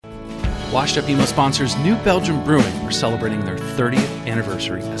Washed Up Emo sponsors New Belgium Brewing are celebrating their 30th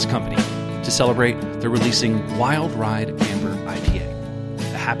anniversary as a company. To celebrate, they're releasing Wild Ride Amber IPA,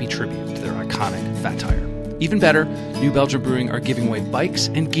 a happy tribute to their iconic fat tire. Even better, New Belgium Brewing are giving away bikes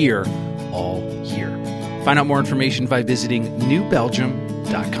and gear all year. Find out more information by visiting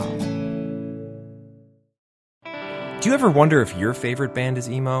newbelgium.com. Do you ever wonder if your favorite band is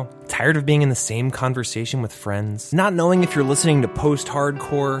emo? Tired of being in the same conversation with friends? Not knowing if you're listening to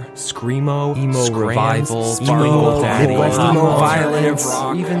post-hardcore, screamo, emo revival, emo Midwest emo violence,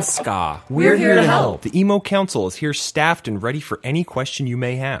 or even ska? We're here to help. The Emo Council is here staffed and ready for any question you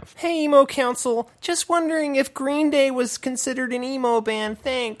may have. Hey, Emo Council, just wondering if Green Day was considered an emo band,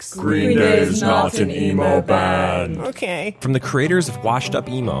 thanks. Green Day is not an emo band. Okay. From the creators of Washed Up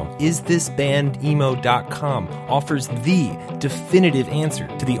Emo, isthisbandemo.com offers the definitive answer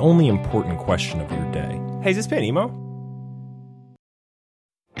to the only important question of your day. Hey, is this band emo?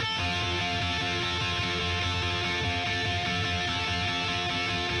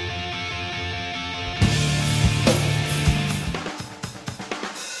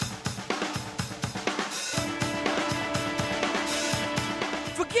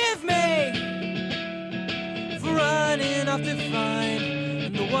 Forgive me for running off to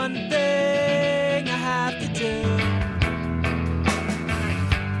find the one thing I have to do.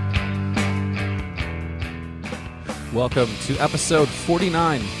 Welcome to episode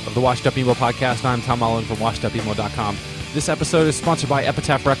 49 of the Washed Up Emo podcast. I'm Tom Mullen from washedupemo.com. This episode is sponsored by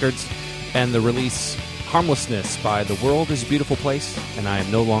Epitaph Records and the release Harmlessness by The World is a Beautiful Place, and I am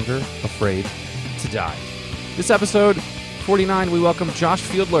no longer afraid to die. This episode 49, we welcome Josh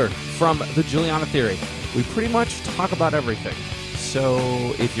Fiedler from the Juliana Theory. We pretty much talk about everything. So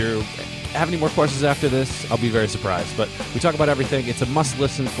if you have any more questions after this, I'll be very surprised. But we talk about everything. It's a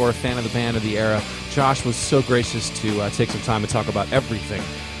must-listen for a fan of the band of the era. Josh was so gracious to take some time to talk about everything.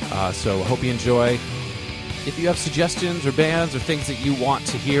 So I hope you enjoy. If you have suggestions or bands or things that you want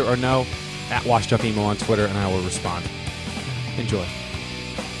to hear or know, at Washed Up Emo on Twitter, and I will respond. Enjoy.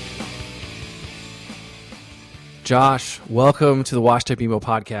 Josh, welcome to the Washed Up Emo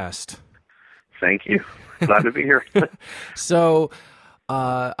podcast. Thank you. Glad to be here. So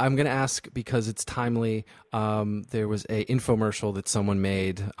I'm going to ask because it's timely. There was a infomercial that someone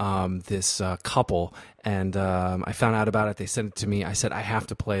made, this couple, and I found out about it. They sent it to me. I said, I have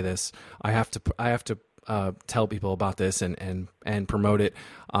to play this. I have to tell people about this and promote it.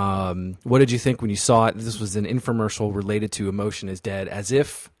 What did you think when you saw it? This was an infomercial related to Emotion is Dead, as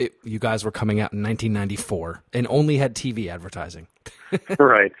if you guys were coming out in 1994 and only had TV advertising.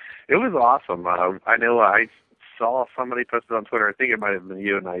 Right. It was awesome. I know I saw somebody posted on Twitter. I think it might have been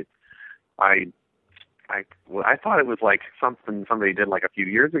you, and I thought it was like something somebody did like a few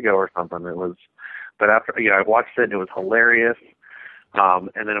years ago or something. But after I watched it, and it was hilarious. And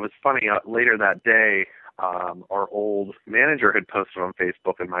then it was funny. Later that day, our old manager had posted on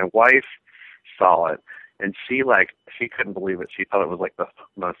Facebook, and my wife saw it, and she couldn't believe it. She thought it was like the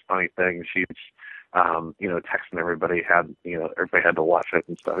most funny thing. She's texting everybody. Everybody had to watch it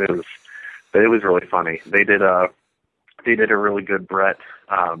and stuff. It was really funny. They did a really good Brett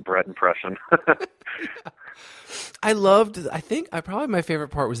impression. I think probably my favorite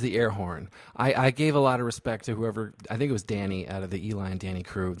part was the air horn. I gave a lot of respect to whoever, I think it was Danny out of the Eli and Danny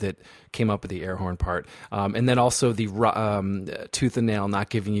crew that came up with the air horn part. And then also the tooth and nail not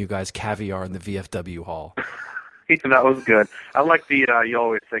giving you guys caviar in the VFW hall. Yeah, that was good. I like the you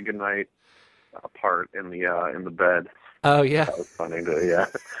always say goodnight part in the bed. Oh, yeah. That was funny too, yeah.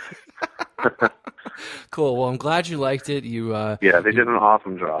 Cool. Well, I'm glad you liked it. Yeah, they did an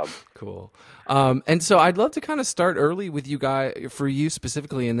awesome job. Cool. And so I'd love to kind of start early with you guys, for you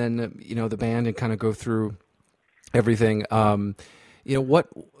specifically, and then the band, and kind of go through everything. What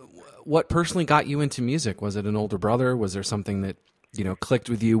personally got you into music? Was it an older brother? Was there something that clicked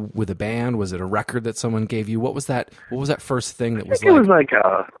with you with a band? Was it a record that someone gave you? What was that first thing that was like?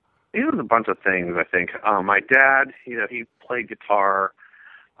 It was a bunch of things, I think. My dad, he played guitar,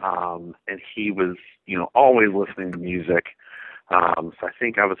 and he was, always listening to music. So I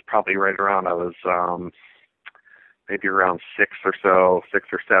think I was probably right around, maybe around 6 or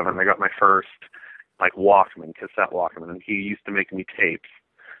 7. I got my first, cassette Walkman, and he used to make me tapes.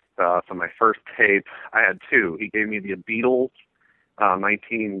 So my first tape, I had 2. He gave me the Beatles,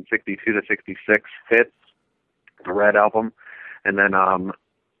 1962 to 66 hits, the Red album, and then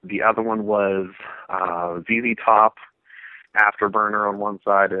the other one was ZZ Top, Afterburner on one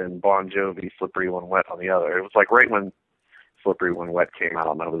side, and Bon Jovi, Slippery When Wet on the other. It was like right when Slippery When Wet came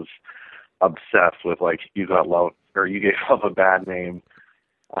out, and I was obsessed with You Got Love, or You Gave Love a Bad Name.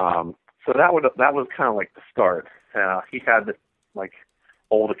 So that was kind of like the start. He had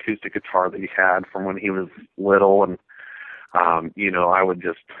old acoustic guitar that he had from when he was little, and I would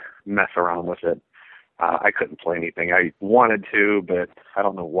just mess around with it. I couldn't play anything. I wanted to, but I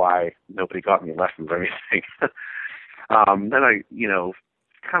don't know why nobody got me lessons or anything. Then I,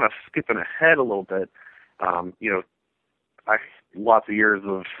 kind of skipping ahead a little bit, I lots of years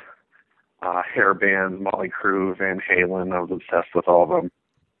of hair bands, Motley Crue, Van Halen. I was obsessed with all of them.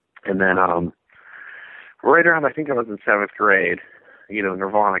 And then right around, I think I was in 7th grade,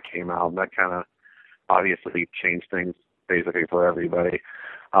 Nirvana came out, and that kind of obviously changed things basically for everybody.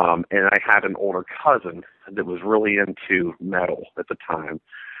 And I had an older cousin that was really into metal at the time,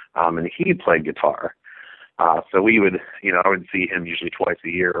 and he played guitar. So we would, I would see him usually twice a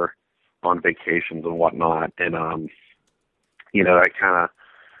year on vacations and whatnot. And, I kind of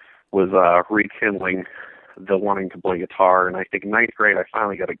was rekindling the wanting to play guitar. And I think in 9th grade, I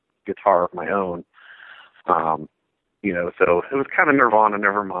finally got a guitar of my own. So it was kind of Nirvana,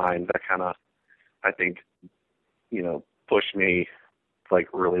 Nevermind. That kind of, I think, pushed me to, like,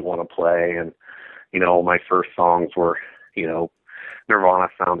 really want to play. And, my first songs were, Nirvana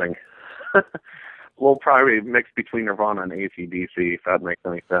sounding. Well, probably mixed between Nirvana and AC/DC, if that makes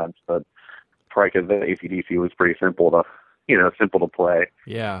any sense. But probably because the AC/DC was pretty simple to play.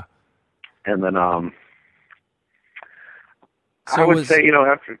 Yeah. And then So I would say,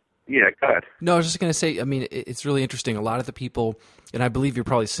 after, go ahead. No, I was just going to say, I mean, it's really interesting. A lot of the people, and I believe you're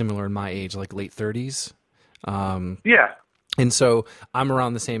probably similar in my age, like late 30s. Yeah. And so I'm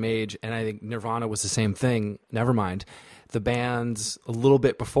around the same age, and I think Nirvana was the same thing. Nevermind. The bands a little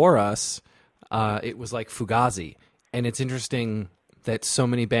bit before us, it was like Fugazi. And it's interesting that so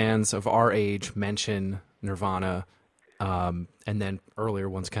many bands of our age mention Nirvana, and then earlier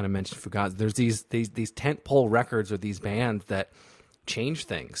ones kind of mentioned Fugazi. There's these tentpole records or these bands that change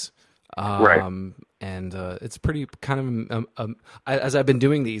things. Right. And it's pretty kind of as I've been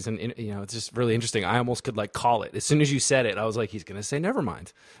doing these, and it's just really interesting. I almost could like call it as soon as you said it. I was like, he's going to say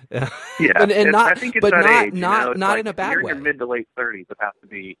Nevermind. Yeah, and not, I think it's but that not age, not like, in a bad you're way. in your mid to late 30s, it has to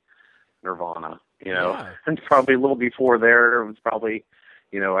be Nirvana. Yeah. And probably a little before there, it was probably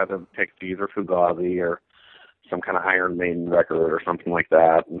either Pixies or Fugazi or some kind of Iron Maiden record or something like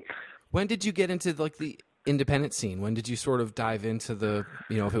that. When did you get into like the independent scene? When did you sort of dive into the,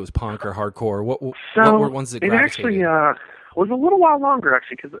 if it was punk or hardcore? What were ones that gravitated? It actually was a little while longer,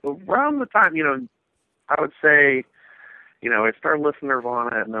 actually, because around the time, I would say, I started listening to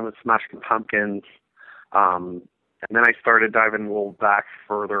Nirvana and then with Smashing Pumpkins, and then I started diving a little back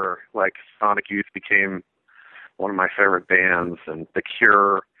further, like Sonic Youth became one of my favorite bands, and The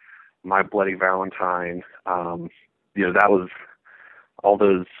Cure, My Bloody Valentine, that was all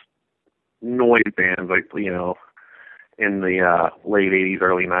those noise bands, like, in the late 80s,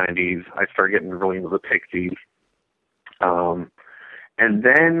 early 90s. I started getting really into the Pixies. And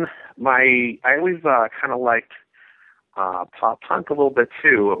then I always kind of liked pop punk a little bit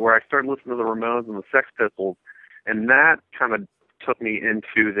too, where I started listening to the Ramones and the Sex Pistols, and that kind of took me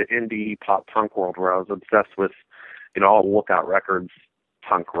into the indie pop punk world, where I was obsessed with, all the Lookout Records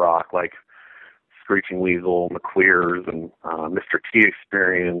punk rock, like Screeching Weasel, McQueers, and Mr. T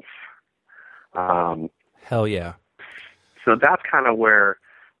Experience. Hell yeah. So that's kind of where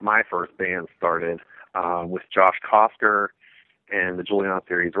my first band started, with Josh Koster and the Juliana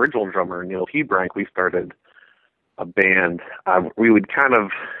series original drummer Neil Hebrank. We started a band. We were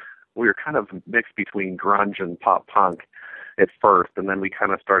kind of mixed between grunge and pop punk at first, and then we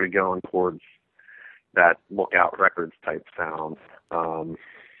kind of started going towards that Lookout Records type sound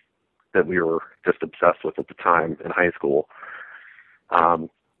that we were just obsessed with at the time in high school.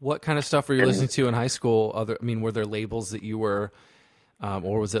 What kind of stuff were you listening to in high school? Were there labels that you were,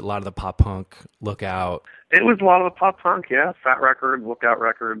 or was it a lot of the pop punk, Lookout? It was a lot of the pop punk, yeah. Fat Records, Lookout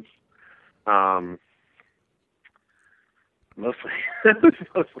Records. Mostly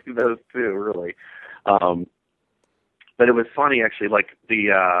those two, really. But it was funny, actually, like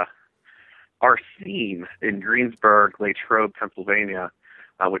our scene in Greensburg, Latrobe, Pennsylvania,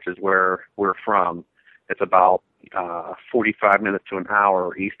 which is where we're from. It's about 45 minutes to an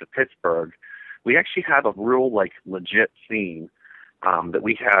hour east of Pittsburgh. We actually had a real, legit scene that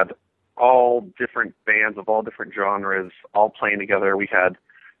we had all different bands of all different genres all playing together. We had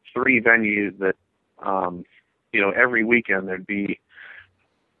 3 venues that, every weekend there'd be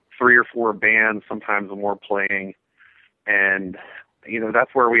 3 or 4 bands, sometimes more playing. And,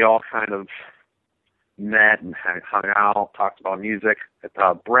 that's where we all kind of met and hung out, talked about music.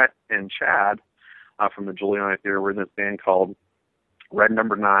 Brett and Chad from the Juliana Theater were in this band called Red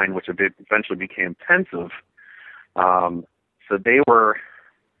Number 9, which eventually became Pensive. So they were,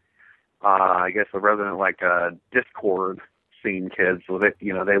 I guess, a resident Discord scene kids, so they,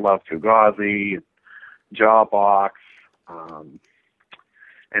 you know, they love Fugazi, Jawbox,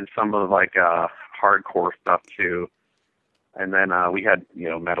 and some of like hardcore stuff too. And then we had, you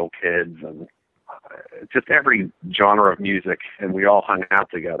know, metal kids and just every genre of music, and we all hung out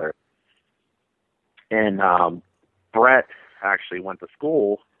together. And Brett actually went to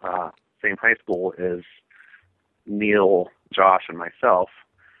school, same high school as Neil, Josh, and myself.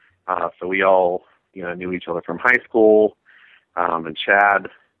 So we all, you know, knew each other from high school. And Chad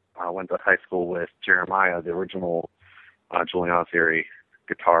went to high school with Jeremiah, the original Juliana theory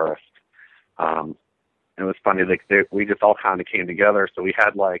guitarist. It was funny, like we just all kind of came together. So we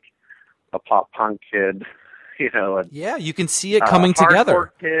had like a pop punk kid, you know, yeah, you can see it coming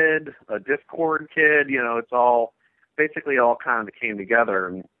together. Kid, a Discord kid, you know, it's all basically all kind of came together.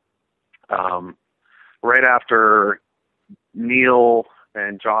 And right after Neil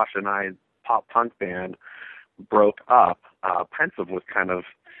and Josh and I's pop punk band broke up, Pensive was kind of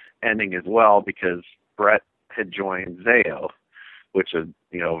ending as well, because Brett had joined Zayo, which is,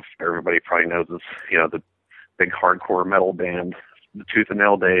 you know, everybody probably knows is, you know, the big hardcore metal band, the Tooth and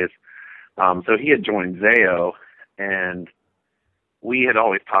Nail days. So he had joined Zayo, and we had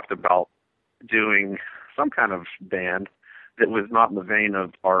always talked about doing some kind of band that was not in the vein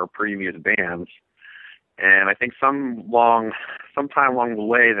of our previous bands. And I think sometime along the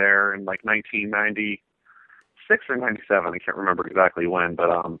way there in like 1996 or 97, I can't remember exactly when,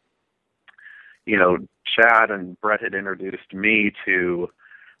 but you know, Chad and Brett had introduced me to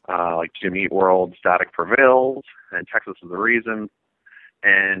like Jimmy Eat World, Static Prevails, and Texas is the Reason,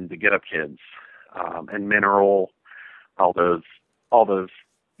 and the Get Up Kids, and Mineral, all those,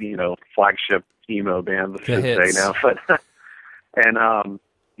 you know, flagship emo bands, I should say now. But and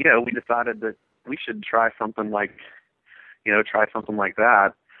you know, we decided that we should try something like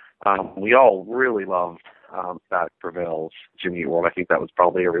that. We all really loved Static Prevails, Jimmy Eat World. I think that was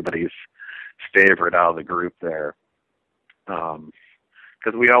probably everybody's favorite out of the group there,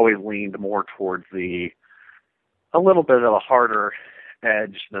 because we always leaned more towards a little bit of a harder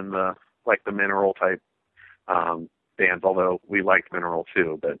edge than the Mineral type bands, although we liked Mineral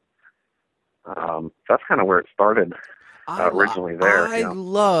too. But that's kind of where it started originally there. I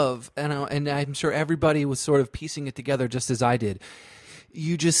love, and I'm sure everybody was sort of piecing it together just as I did.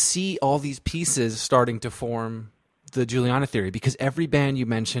 You just see all these pieces starting to form the Juliana theory, because every band you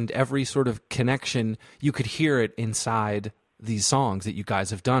mentioned, every sort of connection, you could hear it inside these songs that you guys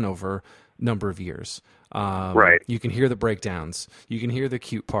have done over a number of years. Right. You can hear the breakdowns. You can hear the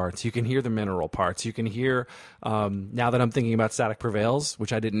cute parts. You can hear the Mineral parts. You can hear, now that I'm thinking about Static Prevails,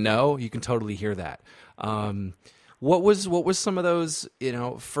 which I didn't know, you can totally hear that. What was some of those, you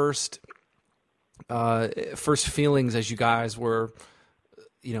know, first feelings as you guys were,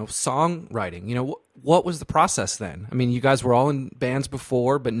 you know, songwriting? You know, what was the process then? I mean, you guys were all in bands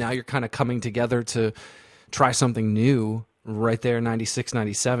before, but now you're kind of coming together to try something new right there, 96,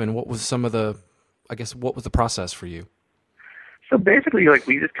 97. What was what was the process for you? So basically, like,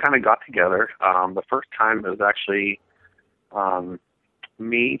 we just kind of got together. The first time it was actually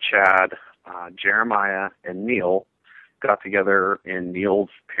me, Chad, Jeremiah, and Neil got together in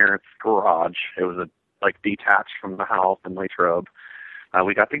Neil's parents' garage. It was detached from the house in Latrobe.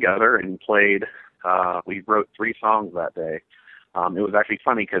 We got together and played. We wrote 3 songs that day. It was actually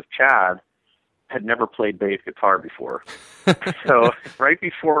funny because Chad had never played bass guitar before. So right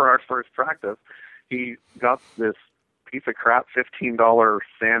before our first practice, he got this piece of crap $15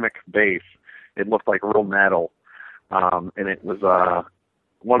 Samick bass. It looked like real metal. And it was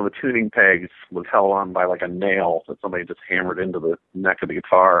one of the tuning pegs was held on by like a nail that somebody just hammered into the neck of the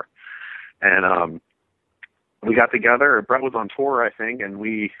guitar. And we got together. Brett was on tour, I think, and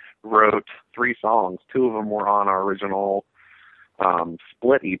we wrote 3 songs. 2 of them were on our original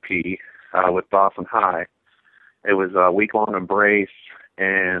split EP with Dawson High. It was a Week-Long Embrace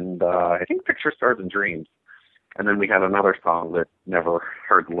and I think Picture Stars and Dreams. And then we had another song that never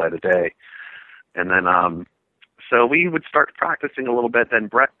heard the light of day. And then so we would start practicing a little bit. Then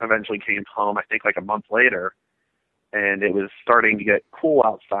Brett eventually came home, I think like a month later, and it was starting to get cool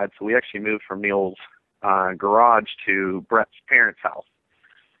outside. So we actually moved from Neil's garage to Brett's parents' house.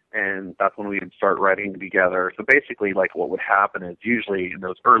 And that's when we would start writing together. So basically, like, what would happen is usually in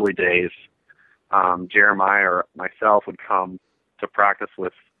those early days, Jeremiah or myself would come to practice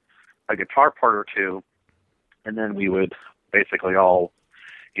with a guitar part or 2, and then we would basically all,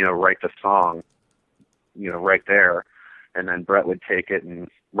 you know, write the song, you know, right there. And then Brett would take it and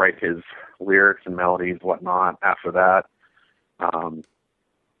write his lyrics and melodies, whatnot, after that,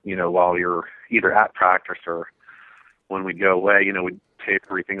 you know, while you're either at practice or when we'd go away, you know, we'd tape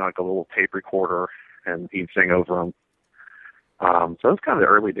everything like a little tape recorder, and he'd sing over them. So it was kind of the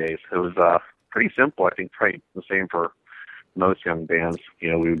early days. It was pretty simple. I think probably the same for most young bands.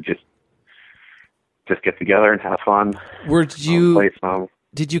 We would just get together and have fun. Play some.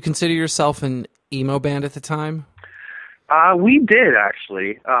 Did you consider yourself an emo band at the time? We did,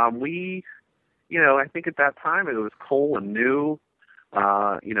 actually. I think at that time it was cool and new.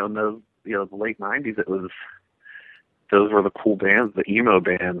 In the late 90s, those were the cool bands, the emo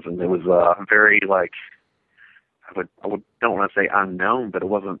bands, and it was very, like, don't want to say unknown, but it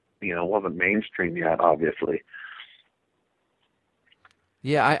wasn't mainstream yet, obviously.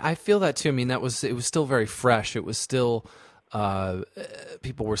 Yeah, I feel that too. I mean, it was still very fresh. It was still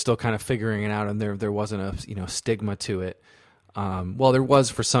people were still kind of figuring it out, and there wasn't a stigma to it. Well, there was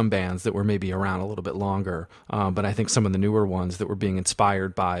for some bands that were maybe around a little bit longer, but I think some of the newer ones that were being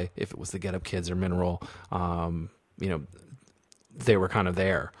inspired by, if it was the Get Up Kids or Mineral, they were kind of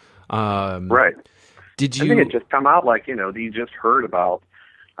there. Right. I think it just come out like, you just heard about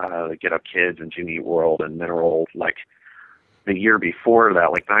the Get Up Kids and Jimmy Eat World and Mineral, like, the year before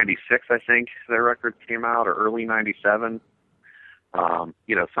that, like 96, I think their record came out, or early 97.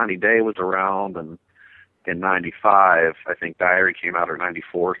 Sunny Day was around, and in 95, I think Diary came out, or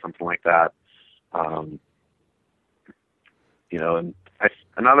 94, something like that. And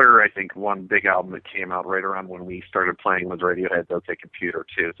I think one big album that came out right around when we started playing was Radiohead's OK Computer,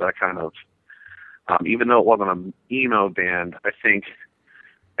 too. So that kind of, even though it wasn't an emo band, I think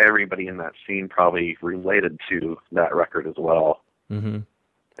everybody in that scene probably related to that record as well,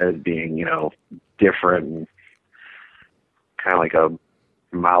 as being, different and kind of like a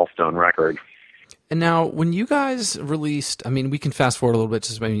milestone record. And now, when you guys released, I mean, we can fast forward a little bit.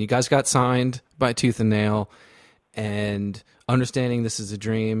 You guys got signed by Tooth and Nail, and Understanding This Is a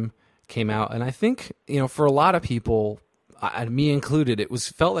Dream came out. And I think, for a lot of people, me included,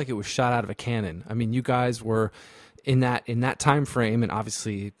 felt like it was shot out of a cannon. I mean, you guys were in that time frame, and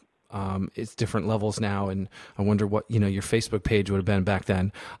obviously it's different levels now, and I wonder what your Facebook page would have been back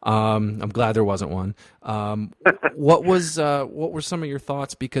then. I'm glad there wasn't one. What were some of your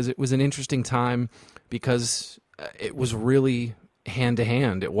thoughts? Because it was an interesting time, because it was really hand to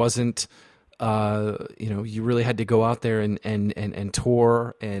hand. It wasn't you really had to go out there and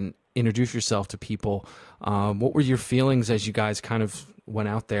tour and introduce yourself to people. What were your feelings as you guys kind of went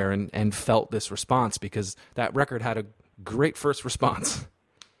out there and felt this response? Because that record had a great first response.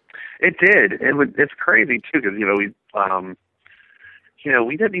 It did. It's crazy too, because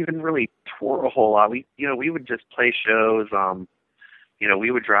we didn't even really tour a whole lot. We would just play shows.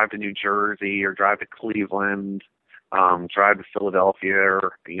 We would drive to New Jersey or drive to Cleveland, drive to Philadelphia,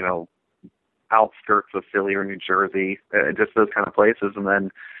 or outskirts of Philly or New Jersey, just those kind of places. And then,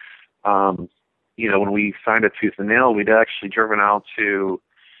 when we signed to Tooth and Nail, we'd actually driven out to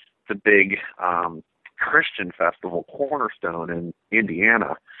the big Christian festival, Cornerstone, in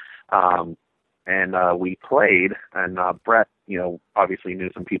Indiana. We played, and Brett, obviously knew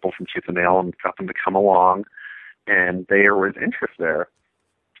some people from Tooth and Nail and got them to come along, and there was interest there.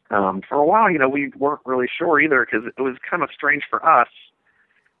 For a while, we weren't really sure either, because it was kind of strange for us,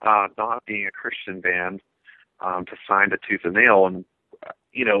 not being a Christian band, to sign to Tooth and Nail, and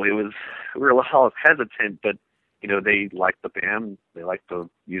we were a little hesitant, but they liked the band, they liked the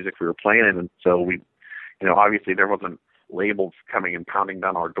music we were playing, and so we, obviously there wasn't labels coming and pounding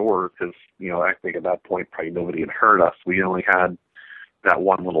down our doors, because I think at that point probably nobody had heard us. We only had that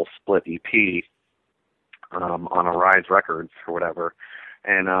one little split EP on Arise Records or whatever,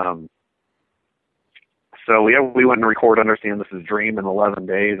 and so we went and recorded Understand This Is Dream in 11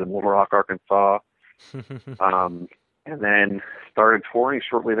 days in Little Rock, Arkansas, and then started touring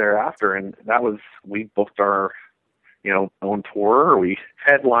shortly thereafter, and we booked our own tour. We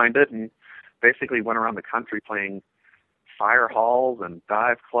headlined it and basically went around the country playing fire halls and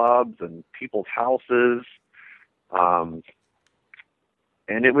dive clubs and people's houses. And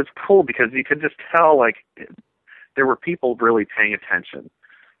it was cool because you could just tell, like, there were people really paying attention.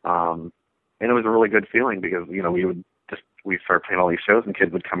 And it was a really good feeling because, we started playing all these shows and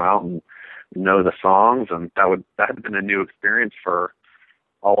kids would come out and know the songs. And that had been a new experience for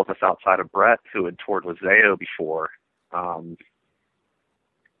all of us outside of Brett, who had toured with Zayo before.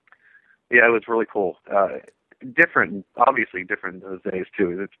 It was really cool. Obviously different in those days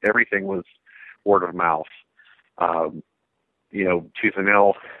too. Everything was word of mouth. Tooth and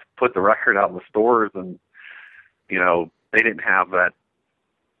Nail put the record out in the stores, and they didn't have that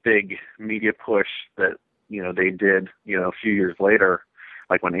big media push that they did a few years later,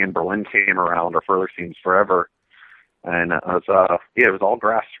 like when Anne Boleyn came around, or Further Seems Forever, and it was all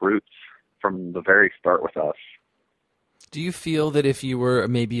grassroots from the very start with us. Do you feel that if you were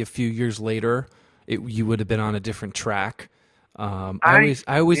maybe a few years later, you would have been on a different track?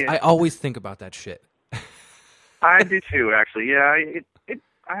 I always think about that shit. I do too, actually. Yeah,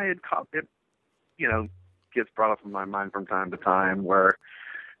 I had caught it. Gets brought up in my mind from time to time where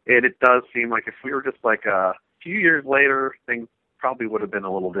it does seem like if we were just like a few years later, things probably would have been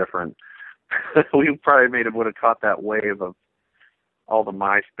a little different. We probably would have caught that wave of all the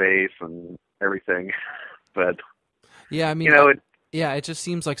MySpace and everything. But yeah, I mean, it just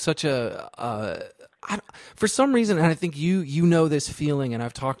seems like such a. For some reason, and I think you know this feeling, and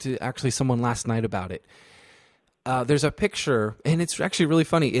I've talked to actually someone last night about it. There's a picture, and it's actually really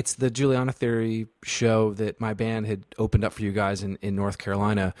funny. It's the Juliana Theory show that my band had opened up for you guys in North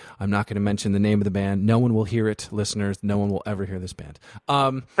Carolina. I'm not going to mention the name of the band. No one will hear it, listeners. No one will ever hear this band.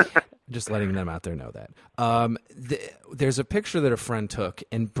 Just letting them out there know that. There's a picture that a friend took,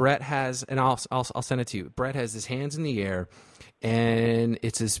 and Brett has, and I'll send it to you. Brett has his hands in the air, and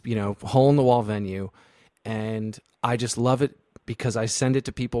it's his hole in the wall venue, and I just love it. Because I send it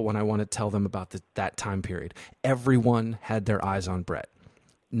to people when I want to tell them about that time period. Everyone had their eyes on Brett.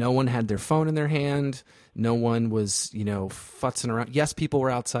 No one had their phone in their hand. No one was, futzing around. Yes, people were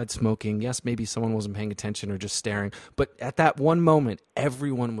outside smoking. Yes, maybe someone wasn't paying attention or just staring. But at that one moment,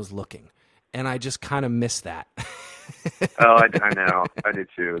 everyone was looking. And I just kind of miss that. Oh, I know. I did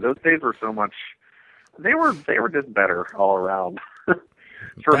too. Those days were so much. They were just better all around.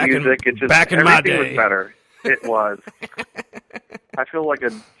 For music, back in my day, everything was better. It was. I feel like a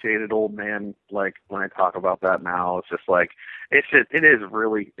jaded old man, like, when I talk about that now. It's just like, it's just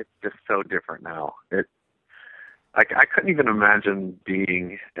so different now. I couldn't even imagine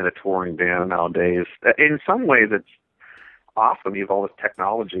being in a touring band nowadays. In some ways, it's awesome. You have all this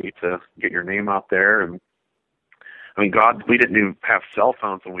technology to get your name out there. And, I mean, God, we didn't even have cell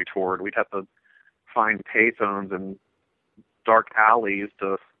phones when we toured. We'd have to find payphones in dark alleys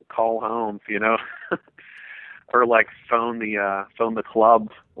to call home, or like phone the club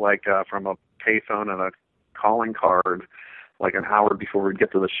from a payphone and a calling card like an hour before we'd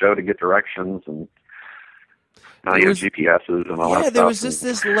get to the show to get directions, and GPSs and all that stuff. Yeah, there was just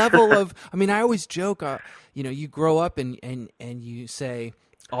this level of. I mean, I always joke. You grow up and you say,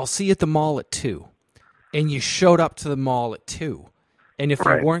 "I'll see you at the mall at 2," and you showed up to the mall at 2, and if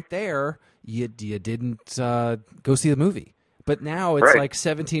you weren't there, you didn't go see the movie. But now it's like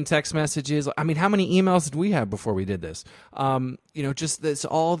 17 text messages. I mean, how many emails did we have before we did this? Just this,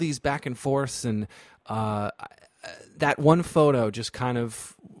 all these back and forths, and that one photo just kind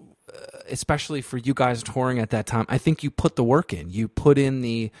of, especially for you guys touring at that time, I think you put the work in. You put in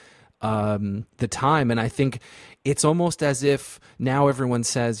the time, and I think it's almost as if now everyone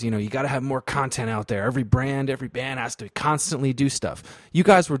says, you got to have more content out there. Every band has to constantly do stuff. You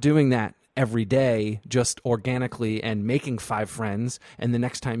guys were doing that every day, just organically, and making 5 friends, and the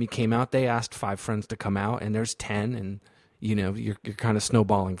next time you came out, they asked 5 friends to come out, and there's 10, and you're kind of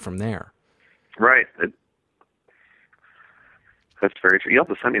snowballing from there. Right. That's very true. You'll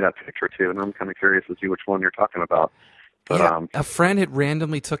have to send me that picture too, and I'm kind of curious to see which one you're talking about. But, yeah, a friend had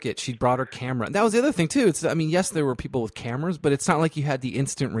randomly took it. She brought her camera. That was the other thing too. Yes, there were people with cameras, but it's not like you had the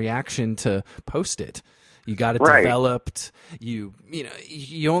instant reaction to post it. You got it developed. You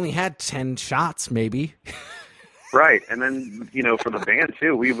only had 10 shots, maybe. Right, and then for the band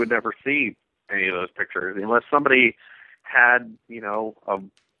too, we would never see any of those pictures unless somebody had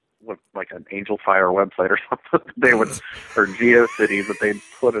like an Angel Fire website or something. They would, or GeoCities that they'd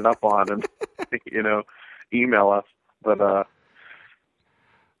put it up on and email us. But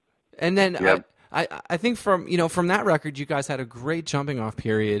and then I think from that record, you guys had a great jumping off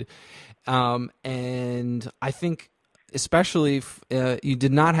period. And I think especially you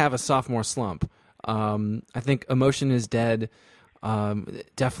did not have a sophomore slump. I think Emotion is Dead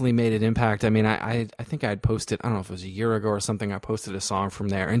definitely made an impact. I mean, I think I had posted, I don't know if it was a year ago or something, I posted a song from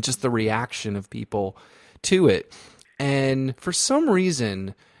there, and just the reaction of people to it. And for some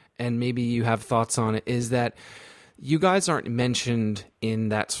reason, and maybe you have thoughts on it, is that you guys aren't mentioned in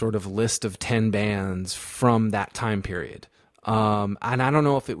that sort of list of 10 bands from that time period. And I don't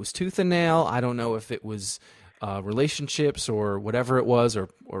know if it was tooth and nail. I don't know if it was relationships or whatever it was, or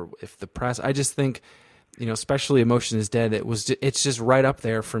if the press. I just think, especially Emotion is Dead. It's just right up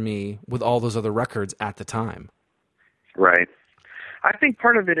there for me with all those other records at the time. Right. I think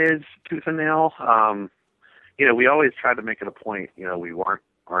part of it is tooth and nail. We always try to make it a point. We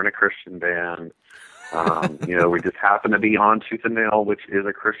aren't a Christian band. We just happen to be on Tooth and Nail, which is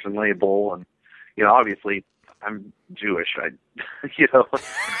a Christian label, and obviously I'm Jewish. I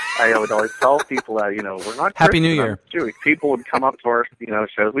would always tell people that we're not Happy Christian, New Year. I'm Jewish. People would come up to our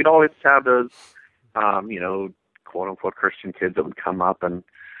shows. We'd always have those quote unquote Christian kids that would come up and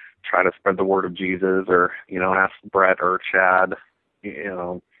try to spread the word of Jesus, or, ask Brett or Chad,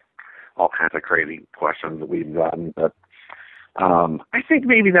 all kinds of crazy questions that we've gotten. But I think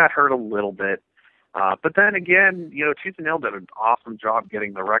maybe that hurt a little bit. But then again, Tooth and Nail did an awesome job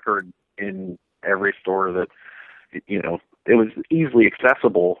getting the record in every store that, it was easily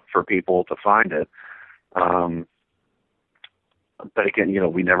accessible for people to find it. But again,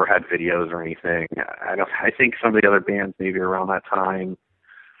 we never had videos or anything. I think some of the other bands maybe around that time,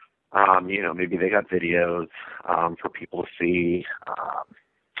 maybe they got videos for people to see.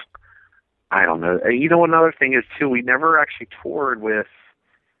 I don't know. Another thing is too, we never actually toured with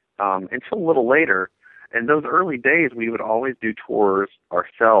until a little later. In those early days, we would always do tours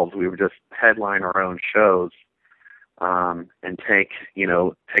ourselves. We would just headline our own shows and take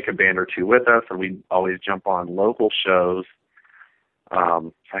a band or two with us, and we'd always jump on local shows.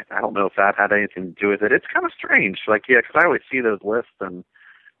 I don't know if that had anything to do with it. It's kind of strange, because I always see those lists and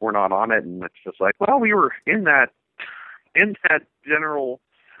we're not on it, and it's just like, well, we were in that general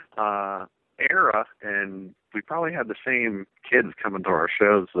era, and we probably had the same kids coming to our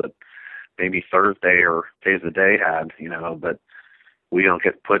shows that maybe Thursday or Days of the Day had, but we don't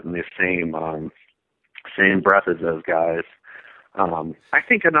get put in the same breath as those guys. I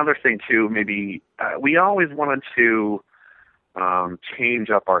think another thing too, maybe we always wanted to change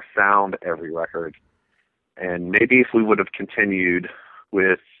up our sound every record, and maybe if we would have continued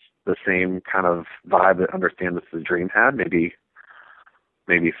with the same kind of vibe that Understand This Is a Dream had, maybe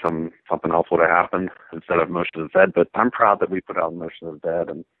something else would have happened instead of Motion of the Dead. But I'm proud that we put out Motion of the Dead,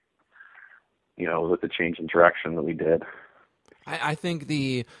 and with the change in direction that we did. I think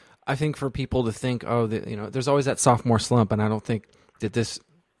for people to think, there's always that sophomore slump, and I don't think that this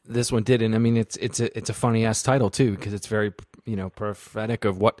one didn't. I mean, it's a funny ass title too, because it's very prophetic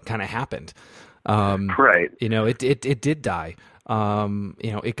of what kind of happened. Right. It did die.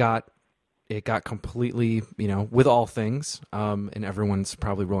 It got completely, with all things, and everyone's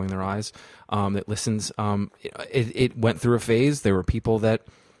probably rolling their eyes that listens. It went through a phase. There were people that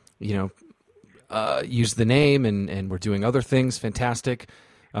used the name and were doing other things. Fantastic.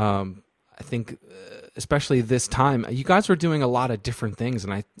 I think, especially this time, you guys were doing a lot of different things,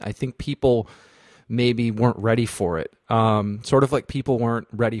 and I think people maybe weren't ready for it. Sort of like people weren't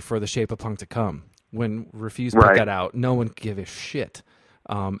ready for The Shape of Punk to come. When Refuse put that out, no one gave a shit.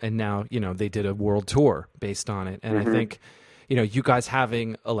 And now, they did a world tour based on it. And I think, you guys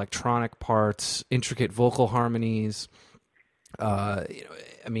having electronic parts, intricate vocal harmonies,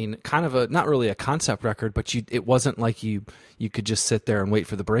 kind of not really a concept record, but it wasn't like you could just sit there and wait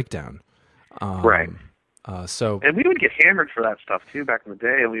for the breakdown. Right. And we would get hammered for that stuff too back in the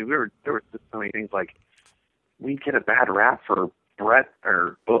day. I mean, there were just so many things, like we'd get a bad rap for Brett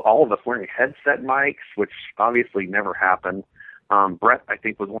or all of us wearing headset mics, which obviously never happened. Brett, I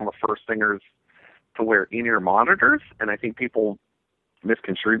think, was one of the first singers to wear in-ear monitors, and I think people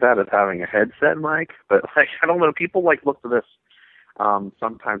misconstrued that as having a headset mic. But I don't know, people looked at us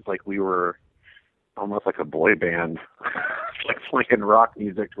sometimes like we were almost like a boy band, playing rock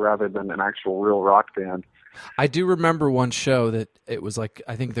music rather than an actual real rock band. I do remember one show that it was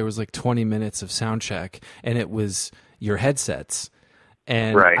I think there was 20 minutes of sound check, and it was your headsets.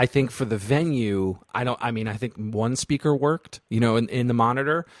 And right. I think for the venue, I think one speaker worked, in the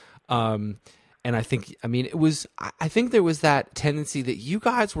monitor. And I think there was that tendency that you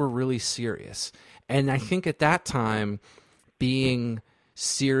guys were really serious. And I think at that time, being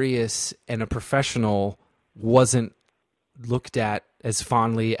serious and a professional wasn't looked at as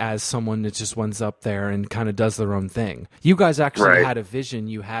fondly as someone that just runs up there and kind of does their own thing. You guys actually had a vision.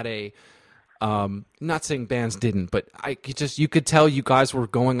 You had a, not saying bands didn't, but you could tell you guys were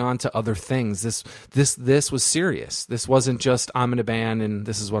going on to other things. This was serious. This wasn't just, I'm in a band and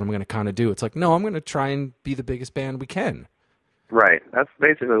this is what I'm going to kind of do. It's like, no, I'm going to try and be the biggest band we can. Right. That's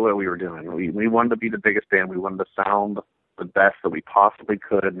basically what we were doing. We wanted to be the biggest band. We wanted to sound the best that we possibly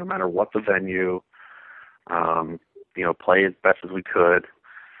could, no matter what the venue, play as best as we could.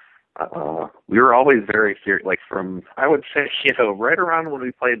 We were always very serious, from, I would say, right around when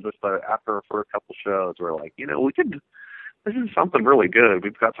we played this, after for a couple shows, we're like, this is something really good.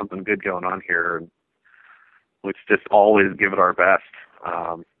 We've got something good going on here. And let's just always give it our best,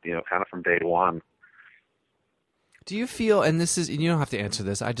 kind of from day one. Do you feel, and this is, and you don't have to answer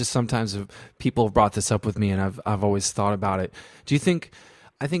this, I just sometimes people have brought this up with me and I've always thought about it. Do you think,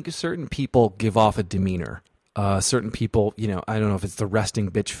 I think certain people give off a demeanor. Certain people, I don't know if it's the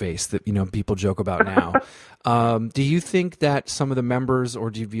resting bitch face that, people joke about now. Do you think that some of the members, or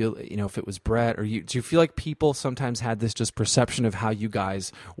do you feel, if it was Brett or you, do you feel like people sometimes had this just perception of how you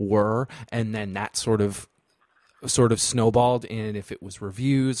guys were, and then that sort of sort of snowballed in if it was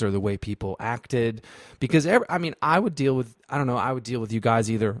reviews or the way people acted. Because I would deal with you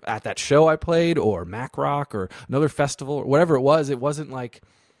guys either at that show I played or Mac Rock or another festival or whatever it was. It wasn't like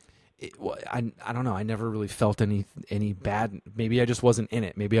I don't know. I never really felt any bad. Maybe I just wasn't in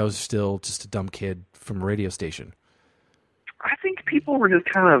it. Maybe I was still just a dumb kid from a radio station. I think people were just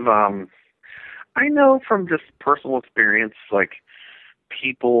kind of. I know from just personal experience, like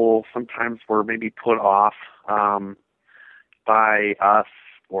people sometimes were maybe put off by us,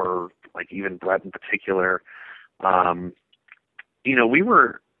 or like even Brett in particular. We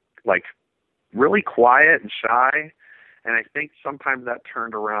were like really quiet and shy, and I think sometimes that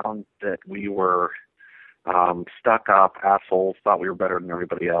turned around that we were stuck up assholes, thought we were better than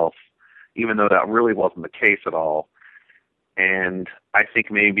everybody else, even though that really wasn't the case at all. And I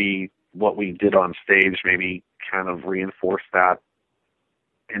think maybe what we did on stage maybe kind of reinforced that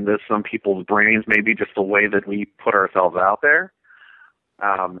into some people's brains, maybe just the way that we put ourselves out there.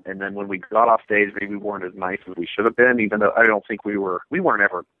 And then when we got off stage, maybe we weren't as nice as we should have been, even though I don't think we weren't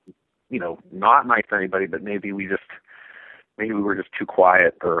ever, not nice to anybody, but maybe we were just too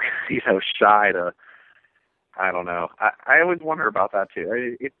quiet or, shy to, I don't know. I always wonder about that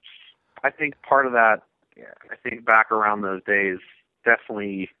too. I think part of that, I think back around those days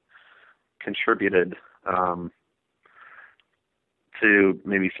definitely contributed to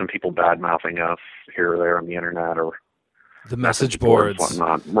maybe some people bad-mouthing us here or there on the internet or the message boards,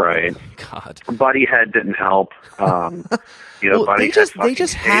 whatnot. Right? God, Buddy Head didn't help. Well, Buddy they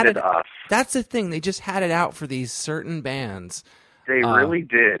just had it. Us. That's the thing. They just had it out for these certain bands. They really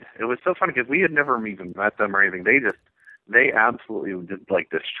did. It was so funny because we had never even met them or anything. They absolutely did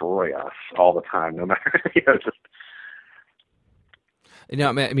destroy us all the time, no matter just.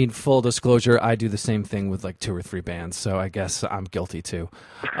 I mean, full disclosure, I do the same thing with like 2 or 3 bands, so I guess I'm guilty too.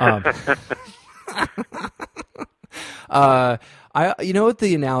 What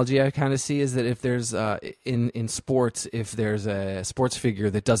the analogy I kind of see is that if there's in sports, if there's a sports figure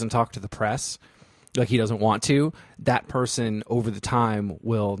that doesn't talk to the press, like he doesn't want to, that person over the time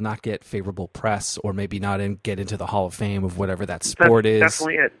will not get favorable press, or maybe not get into the Hall of Fame of whatever that sport is. That's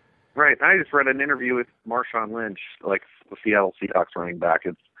definitely it. Right. I just read an interview with Marshawn Lynch, like the Seattle Seahawks running back.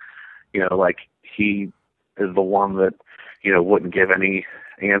 It's, he is the one that, wouldn't give any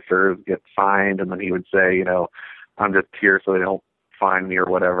answers, get fined, and then he would say, I'm just here so they don't fine me or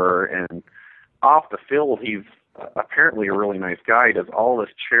whatever. And off the field, he's apparently a really nice guy. He does all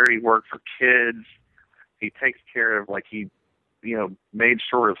this charity work for kids. He takes care of, he made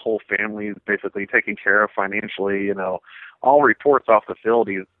sure his whole family is basically taken care of financially. All reports off the field,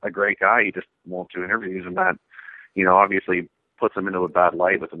 he's a great guy. He just won't do interviews, and that, obviously puts him into a bad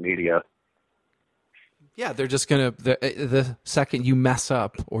light with the media. Yeah, they're just going to, the second you mess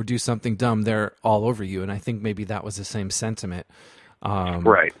up or do something dumb, they're all over you. And I think maybe that was the same sentiment.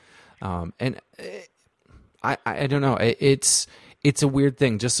 Right. And I don't know. It's a weird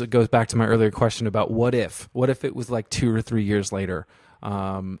thing. Just it goes back to my earlier question about what if it was like 2 or 3 years later.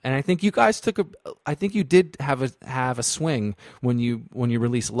 And I think you guys I think you did have a swing when you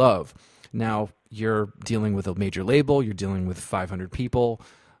released Love. Now you're dealing with a major label. You're dealing with 500 people.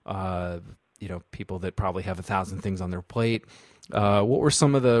 People that probably have 1,000 things on their plate. What were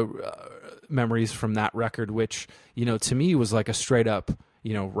some of the memories from that record, which, to me was like a straight up,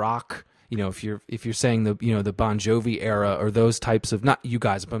 rock, if you're saying the Bon Jovi era or those types of, not you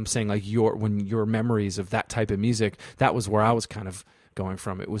guys, but I'm saying like your memories of that type of music, that was where I was kind of going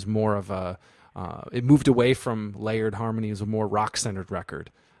from. It was more of it moved away from layered harmony. It was a more rock centered record.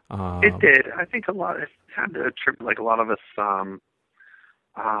 It did. I think it had to attribute like a lot of us,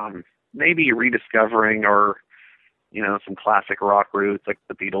 maybe rediscovering or, some classic rock roots like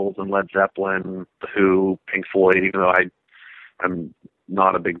the Beatles and Led Zeppelin, The Who, Pink Floyd, even though I'm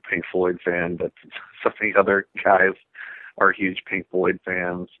not a big Pink Floyd fan, but some of the other guys are huge Pink Floyd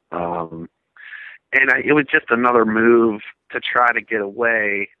fans. It was just another move to try to get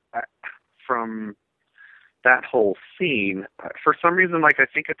away from that whole scene. For some reason, I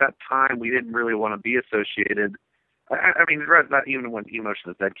think at that time we didn't really want to be associated. I mean, not even when Emotion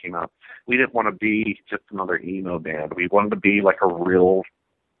is Dead came out, we didn't want to be just another emo band. We wanted to be like a real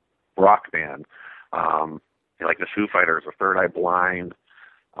rock band, like the Foo Fighters or Third Eye Blind,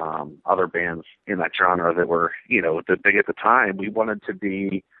 other bands in that genre that were, big at the time. We wanted to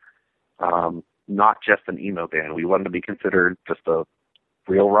be not just an emo band. We wanted to be considered just a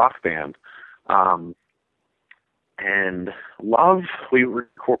real rock band. And Love, we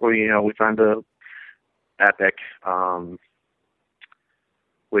signed to Epic,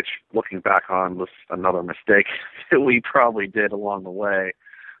 which looking back on was another mistake that we probably did along the way.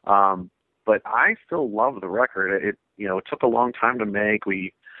 but I still love the record. It took a long time to make.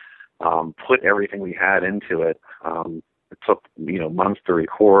 We put everything we had into it. It took months to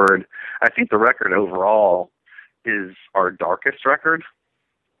record. I think the record overall is our darkest record,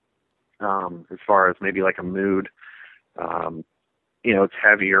 as far as maybe like a mood. It's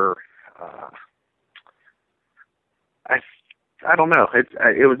heavier. I don't know.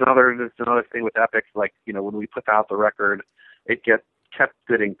 It was another thing with Epic. Like, when we put out the record, it kept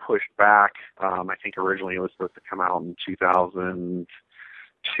getting pushed back. I think originally it was supposed to come out in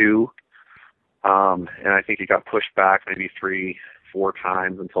 2002. And I think it got pushed back maybe 3-4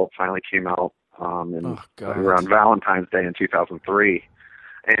 times until it finally came out around Valentine's Day in 2003.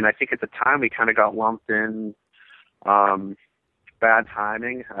 And I think at the time we kind of got lumped in bad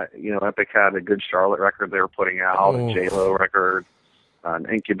timing. Epic had a good Charlotte record they were putting out, a J-Lo record, an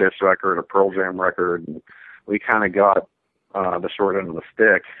Incubus record, a Pearl Jam record. And we kind of got the short end of the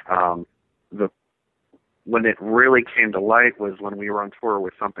stick. When it really came to light was when we were on tour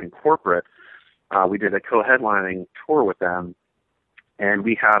with Something Corporate. We did a co-headlining tour with them, and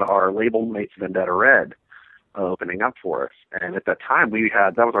we had our label mates Vendetta Red opening up for us. And at that time,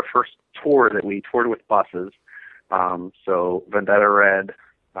 that was our first tour that we toured with buses. So Vendetta Red,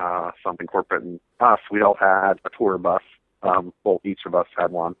 Something Corporate, and us, we all had a tour bus. Each of us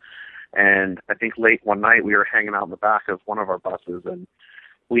had one. And I think late one night we were hanging out in the back of one of our buses, and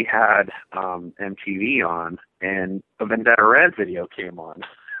we had MTV on, and a Vendetta Red video came on.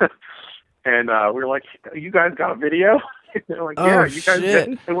 And we were like, "You guys got a video?" They're like, "Yeah, you guys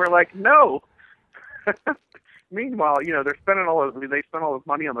didn't." And we're like, "No." Meanwhile, they spent all this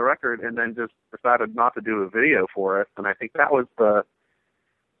money on the record, and then just decided not to do a video for it. And I think that was the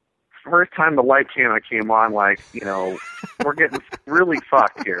first time the light came on. Like, we're getting really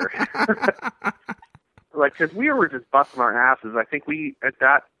fucked here. Like, because we were just busting our asses. I think we at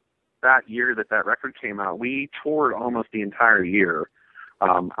that year that record came out, we toured almost the entire year.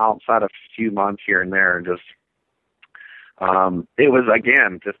 Outside of a few months here and there, and just it was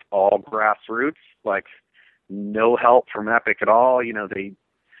again just all grassroots, like no help from Epic at all. They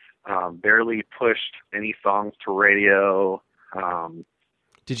barely pushed any songs to radio.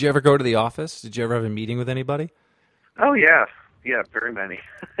 Did you ever go to the office? Did you ever have a meeting with anybody? Oh yeah, very many.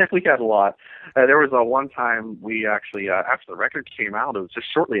 We had a lot. There was one time we actually, after the record came out, it was just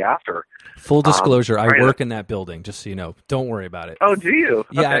shortly after. Full disclosure, I work in that building, just so you know. Don't worry about it. Oh, do you?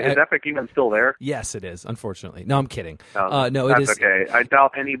 Yeah. Okay. Is Epic even still there? Yes, it is, unfortunately. No, I'm kidding. No, it is. That's okay. I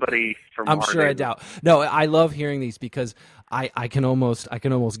doubt anybody from I'm sure I doubt. No, I love hearing these because I can almost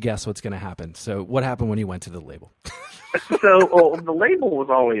guess what's going to happen. So what happened when you went to the label? So the label was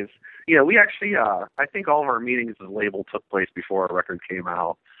always... we actually, I think all of our meetings with the label took place before our record came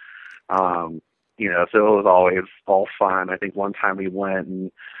out. So it was always all fun. I think one time we went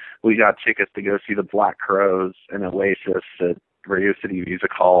and we got tickets to go see the Black Crowes and Oasis at Radio City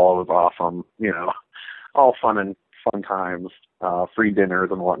Music Hall. It was awesome. All fun times, free dinners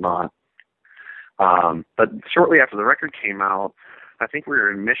and whatnot. But shortly after the record came out, I think we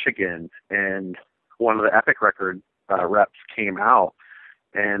were in Michigan, and one of the Epic record reps came out.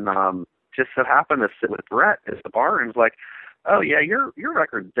 And just so happened to sit with Brett at the bar and was like, "Oh yeah, your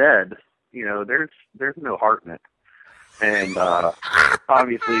record's dead. There's no heart in it." And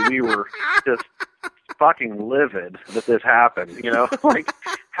obviously we were just fucking livid that this happened. Like,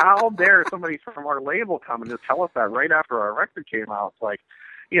 how dare somebody from our label come and just tell us that right after our record came out? It's like,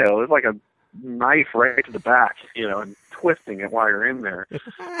 it was like a knife right to the back, and twisting it while you're in there.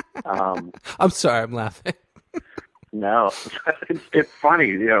 I'm sorry, I'm laughing. No, it's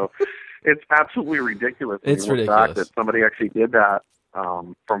funny. It's absolutely ridiculous. It's ridiculous fact that somebody actually did that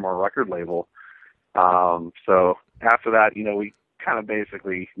from our record label. So after that, we kind of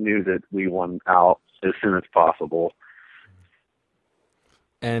basically knew that we won out as soon as possible.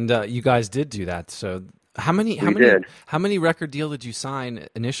 And you guys did do that. So how many record deal did you sign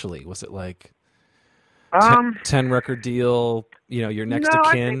initially? Was it like 10 record deal? Your next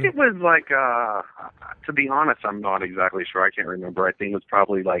of kin? I think it was like, to be honest, I'm not exactly sure. I can't remember. I think it was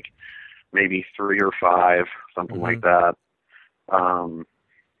probably like maybe 3 or 5, something like that. I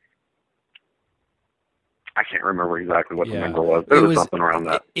can't remember exactly what the number was, but it was something around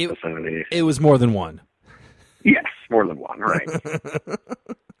that vicinity. It was more than one. Yes, more than one, right.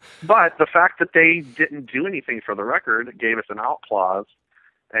 But the fact that they didn't do anything for the record gave us an out clause,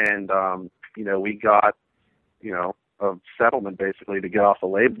 and we got a settlement basically to get off the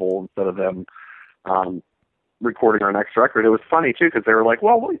label instead of them recording our next record. It was funny too because they were like,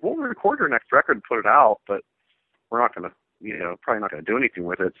 "Well, we'll record your next record and put it out, but we're not going to, probably not going to do anything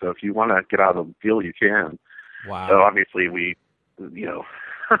with it. So if you want to get out of the deal, you can." Wow. So obviously we,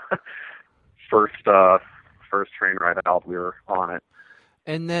 first train ride out, we were on it.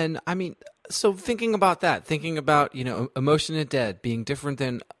 And then, I mean, so thinking about that, thinking about, Emotion is Dead being different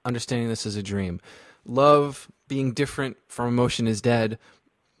than Understanding This Is a Dream, Love being different from Emotion is Dead,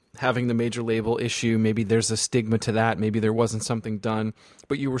 having the major label issue, maybe there's a stigma to that, maybe there wasn't something done,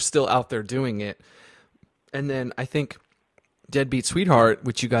 but you were still out there doing it. And then I think Deadbeat Sweetheart,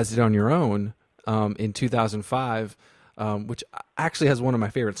 which you guys did on your own in 2005, which actually has one of my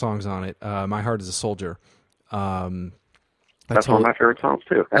favorite songs on it, My Heart is a Soldier. That's one of my favorite songs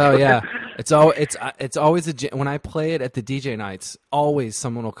too. Oh yeah, it's always when I play it at the DJ nights, always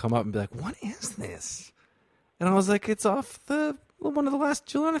someone will come up and be like, "What is this?" And I was like, "It's off one of the last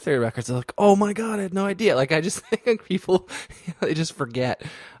Juliana Theory records." They're like, "Oh my god, I had no idea." Like I just think people they just forget.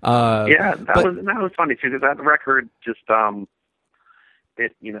 That was funny too, because that record just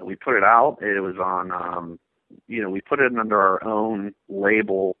we put it out. It was on we put it under our own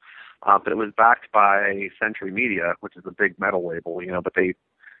label. But it was backed by Century Media, which is a big metal label, but they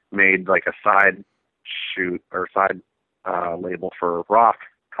made like a side label for rock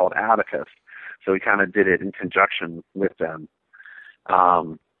called Abacus. So we kind of did it in conjunction with them.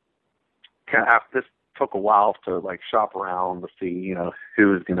 This took a while to like shop around to see, who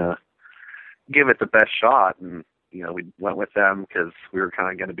was going to give it the best shot. And, we went with them because we were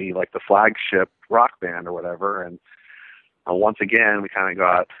kind of going to be like the flagship rock band or whatever. And once again, we kind of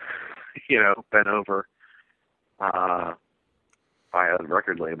got, bent over by a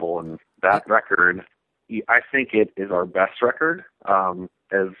record label, and that record, I think it is our best record,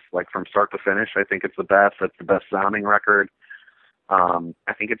 as like from start to finish. I think it's the best. It's the best sounding record.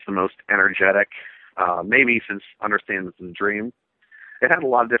 I think it's the most energetic, maybe since Understand This Is a Dream. It had a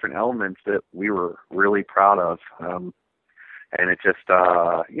lot of different elements that we were really proud of, and it just,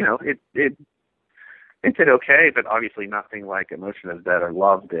 it did okay, but obviously nothing like Emotion is Dead or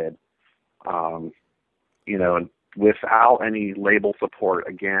Love did. And without any label support,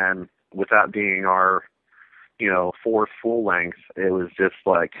 again, without being our, fourth full length, it was just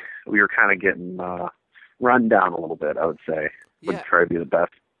like we were kind of getting run down a little bit, I would say. Yeah. Would try to be the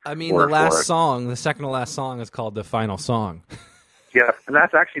best. I mean, the second to last song is called The Final Song. Yeah, and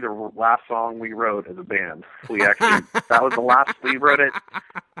that's actually the last song we wrote as a band. That was the last, we wrote it,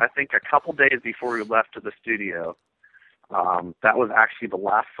 I think, a couple days before we left to the studio. That was actually the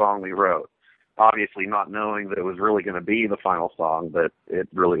last song we wrote. Obviously not knowing that it was really going to be the final song, but it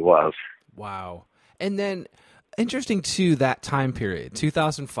really was. Wow. And then, interesting too, that time period,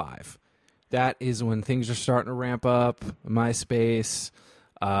 2005, that is when things are starting to ramp up, MySpace.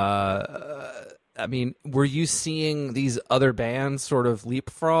 I mean, were you seeing these other bands sort of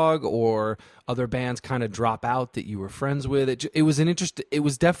leapfrog, or other bands kind of drop out that you were friends with? It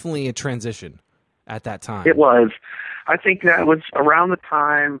was definitely a transition at that time. It was. I think that was around the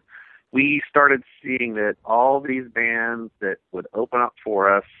time we started seeing that all these bands that would open up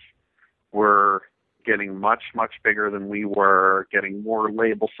for us were getting much, much bigger than we were, getting more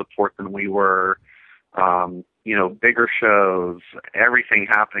label support than we were, bigger shows, everything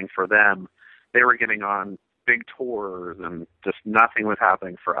happening for them. They were getting on big tours, and just nothing was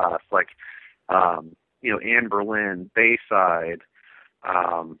happening for us. Like, Anne Berlin, Bayside,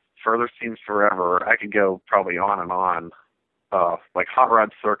 Further Seems Forever. I could go probably on and on. Like Hot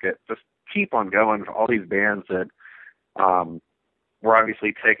Rod Circuit, just keep on going. All these bands that were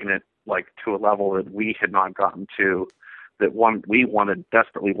obviously taking it like to a level that we had not gotten to, that we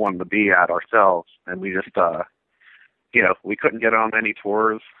desperately wanted to be at ourselves, and we just, we couldn't get on any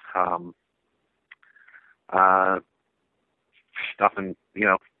tours. Nothing,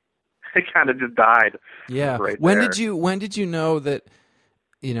 it kind of just died. Yeah. Right when there. did you know that,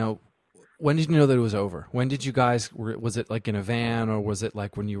 when did you know that it was over? When did you guys, was it like in a van, or was it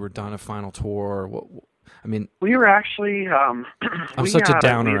like when you were done a final tour? We were actually, I'm such a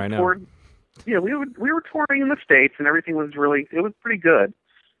downer, I know. Toured, we were touring in the States, and everything was it was pretty good.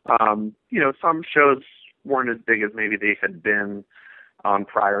 Some shows weren't as big as maybe they had been on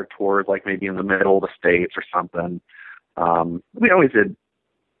prior tours, like maybe in the middle of the States or something. We always did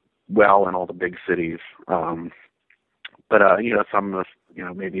well in all the big cities. But some of us,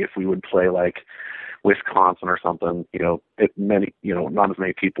 maybe if we would play like Wisconsin or something, not as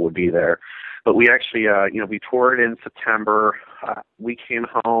many people would be there. But we actually, we toured in September. We came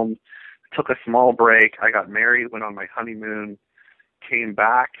home, took a small break. I got married, went on my honeymoon, came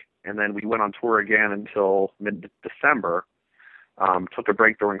back, and then we went on tour again until mid-December. Took a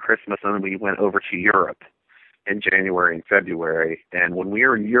break during Christmas, and then we went over to Europe in January and February. And when we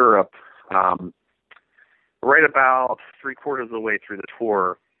were in Europe, right about 3/4 of the way through the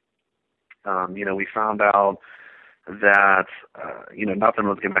tour, we found out that nothing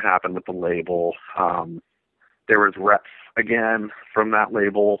was going to happen with the label. There was reps again from that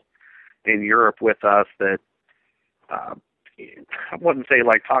label in Europe with us that I wouldn't say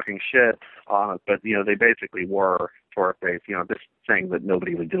like talking shit on it, but they basically were to our face. Just saying that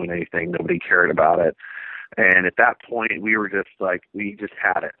nobody was doing anything, nobody cared about it, and at that point we were just like, we just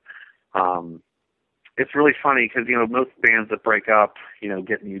had it. It's really funny because most bands that break up,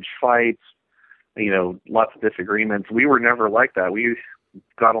 get in huge fights, lots of disagreements. We were never like that. We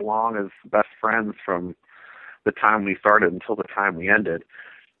got along as best friends from the time we started until the time we ended.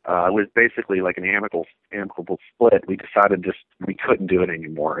 It was basically like an amicable split. We decided we couldn't do it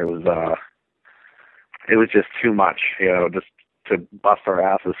anymore. It was just too much, just to bust our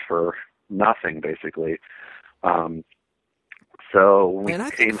asses for nothing, basically. So we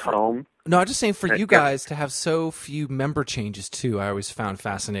came home. No, I'm just saying for you guys to have so few member changes too, I always found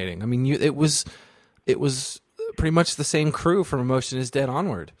fascinating. I mean, it was pretty much the same crew from Emotion Is Dead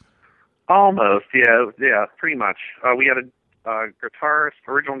onward. Almost, yeah, pretty much. We had a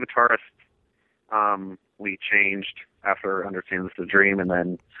original guitarist. We changed after Understand This Is a Dream, and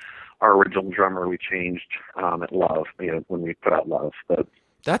then our original drummer we changed at Love. When we put out Love, but.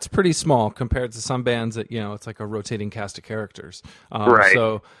 That's pretty small compared to some bands that, it's like a rotating cast of characters. Right.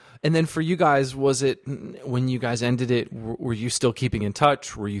 So, and then for you guys, was it, when you guys ended it, were you still keeping in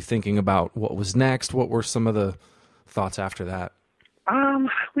touch? Were you thinking about what was next? What were some of the thoughts after that?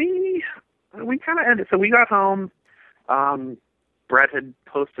 We kind of ended. So we got home. Brett had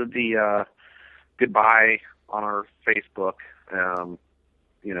posted the goodbye on our Facebook,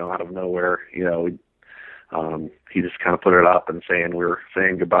 out of nowhere, he just kind of put it up and saying we were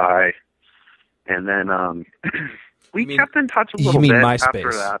saying goodbye. And then we kept in touch a little bit MySpace?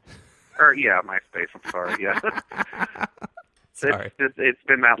 After that. Or, yeah, MySpace, I'm sorry, yeah. Sorry. It's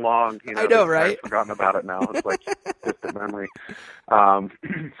been that long. I know, right? I've forgotten about it now. It's like distant memory.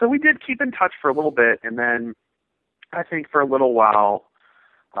 So we did keep in touch for a little bit, and then I think for a little while,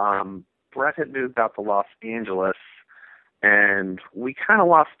 Brett had moved out to Los Angeles, and we kind of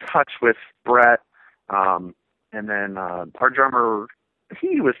lost touch with Brett. And then our drummer,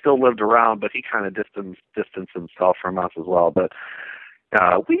 he was still lived around, but he kind of distanced himself from us as well. But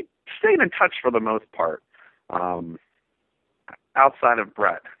we stayed in touch for the most part. Outside of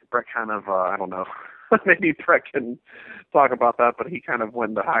Brett kind of, I don't know, maybe Brett can talk about that, but he kind of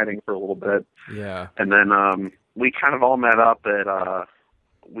went into hiding for a little bit. Yeah. And then we kind of all met up at,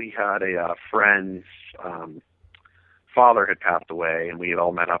 we had a friend's father had passed away, and we had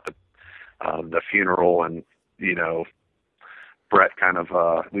all met up at the funeral, and Brett kind of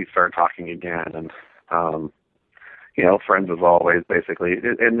we started talking again, and friends as always, basically.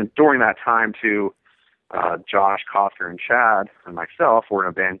 And during that time too, Josh, Coster, and Chad and myself were in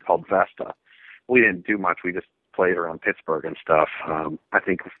a band called Vesta. We didn't do much. We just played around Pittsburgh and stuff. I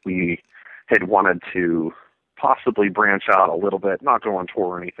think we had wanted to possibly branch out a little bit, not go on tour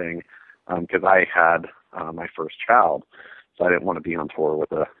or anything, because I had my first child, so I didn't want to be on tour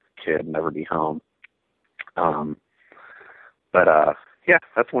with a kid and never be home. But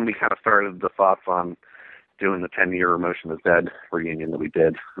that's when we kind of started the thoughts on doing the 10-year Emotion Is Dead reunion that we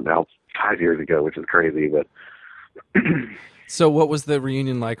did. Now it's 5 years ago, which is crazy. But so, what was the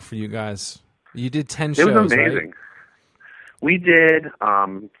reunion like for you guys? You did 10 shows. It was amazing. Right? We did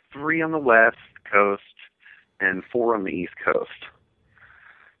 3 on the West Coast and 4 on the East Coast.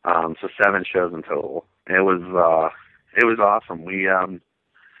 So 7 shows in total. It was awesome. We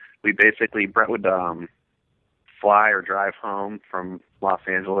basically, Brett would fly or drive home from Los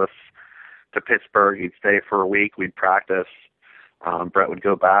Angeles to Pittsburgh. He'd stay for a week. We'd practice. Brett would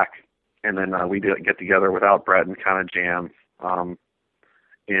go back, and then we'd get together without Brett and kind of jam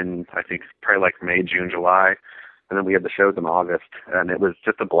in, I think, probably like May, June, July. And then we had the shows in August, and it was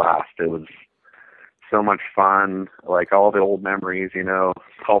just a blast. It was so much fun, like all the old memories,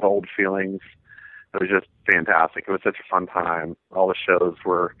 all the old feelings. It was just fantastic. It was such a fun time. All the shows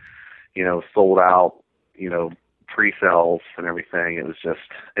were, sold out, pre-sales and everything. It was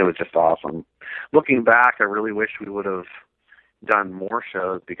just awesome. Looking back, I really wish we would have done more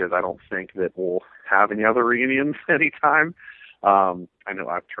shows, because I don't think that we'll have any other reunions anytime. I know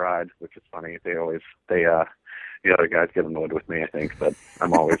I've tried, which is funny. The other guys get annoyed with me, I think, but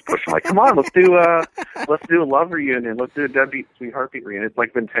I'm always pushing, like, come on, let's do a Love reunion. Let's do a Deadbeat Sweet Heartbeat reunion. It's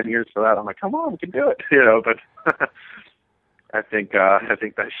like been 10 years for that. I'm like, come on, we can do it, but I think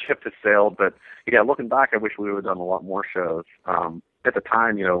that ship has sailed. But yeah, looking back, I wish we would have done a lot more shows. At the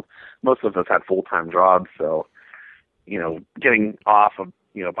time, most of us had full-time jobs, so, getting off of,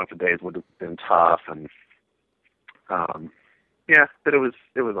 a bunch of days would have been tough. And, but it was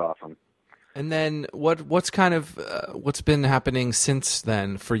awesome. And then what's kind of what's been happening since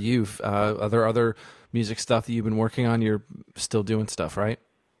then for you? Are there other music stuff that you've been working on? You're still doing stuff, right?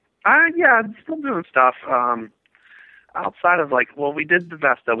 Yeah, I'm still doing stuff. Outside of we did the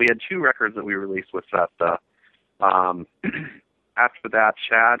Vesta. We had 2 records that we released with Vesta. After that,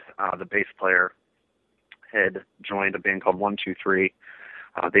 Chad, the bass player, had joined a band called 123.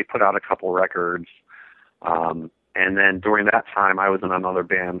 They put out a couple records. And then during that time, I was in another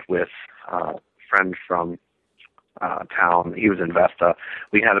band with a friend from town. He was in Vesta.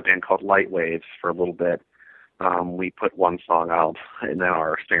 We had a band called Light Waves for a little bit. We put 1 song out, and then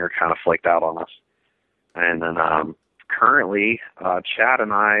our singer kind of flaked out on us. And then currently, Chad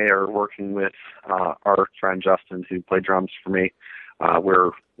and I are working with our friend Justin, who played drums for me.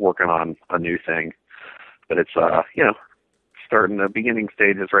 We're working on a new thing. But it's, starting the beginning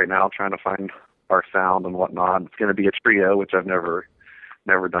stages right now, trying to find our sound and whatnot. It's going to be a trio, which I've never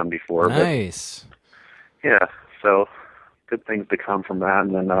done before. Nice. But, yeah, so good things to come from that.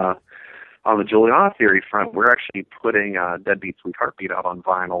 And then on the Juliana Theory front, we're actually putting Deadbeat Sweet Heartbeat out on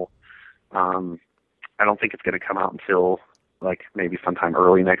vinyl. I don't think it's going to come out until maybe sometime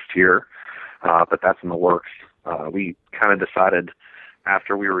early next year, but that's in the works. We kind of decided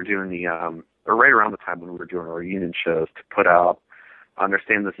after we were doing or right around the time when we were doing our reunion shows, to put out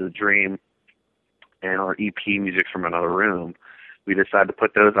Understand This Is a Dream and our EP Music from Another Room. We decided to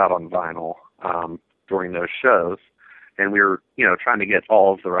put those out on vinyl during those shows. And we were, trying to get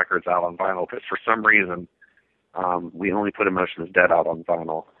all of the records out on vinyl because for some reason we only put Emotion Is Dead out on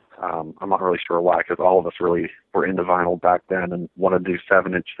vinyl. I'm not really sure why, because all of us really were into vinyl back then and wanted to do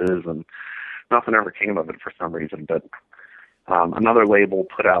 7 inches, and nothing ever came of it for some reason. But another label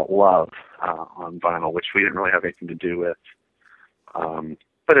put out Love on vinyl, which we didn't really have anything to do with.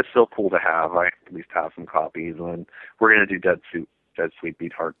 But it's still cool to have. I at least have some copies, and we're going to do Deadbeat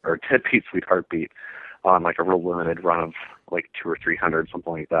Sweet Heartbeat on a real limited run of 200 or 300,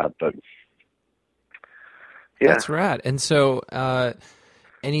 something like that. But yeah, that's rad. And so,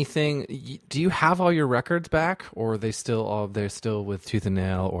 do you have all your records back, or are they still they're still with Tooth and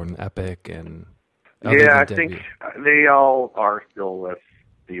Nail or an Epic? And yeah, I think they all are still with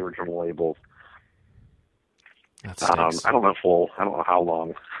the original labels. That's I don't know how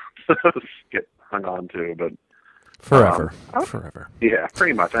long those get hung on to, but forever. Forever. Yeah,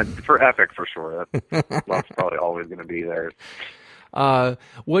 pretty much. For Epic, for sure. That's probably always going to be there.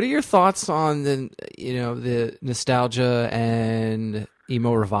 What are your thoughts on the nostalgia and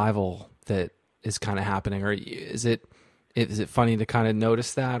emo revival that is kind of happening? Or is it funny to kind of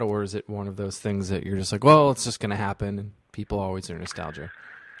notice that, or is it one of those things that you're just like, well, it's just going to happen, and people always are nostalgia?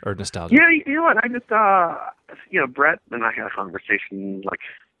 Yeah, you know what? I just Brett and I had a conversation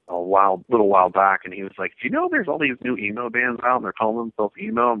a little while back, and he was like, "Do you know there's all these new emo bands out, and they're calling themselves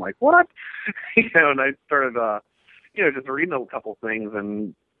emo?" I'm like, "What?" And I started just reading a couple things,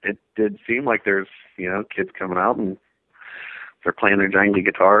 and it did seem like there's kids coming out and they're playing their jangly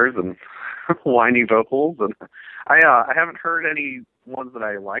guitars and whiny vocals, and I haven't heard any ones that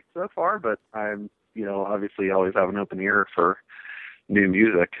I like so far, but I'm obviously always have an open ear for new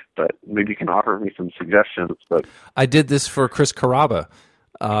music, but maybe you can offer me some suggestions. But I did this for Chris Carrabba.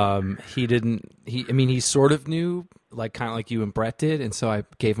 He sort of knew, kind of like you and Brett did, and so I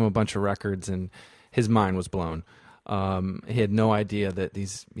gave him a bunch of records, and his mind was blown. He had no idea that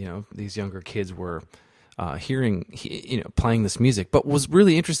these younger kids were playing this music. But what was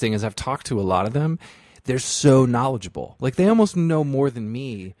really interesting is I've talked to a lot of them. They're so knowledgeable. They almost know more than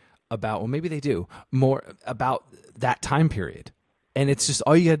me about, well, maybe they do, more about that time period. And it's just,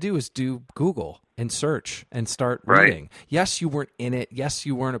 all you got to do is do Google and search and start reading. Yes, you weren't in it. Yes,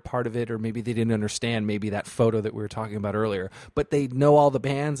 you weren't a part of it, or maybe they didn't understand maybe that photo that we were talking about earlier. But they know all the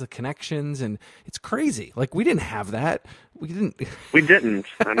bands, the connections, and it's crazy. We didn't have that. We didn't.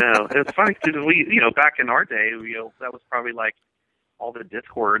 I know. It's funny because we, back in our day, that was probably all the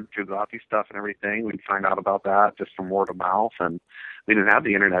Discord, Fugazi stuff and everything. We'd find out about that just from word of mouth, and we didn't have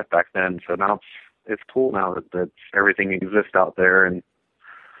the internet back then. So now it's cool now that everything exists out there and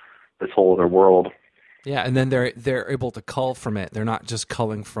this whole other world. Yeah, and then they're able to cull from it. They're not just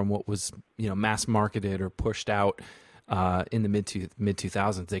culling from what was mass marketed or pushed out in the mid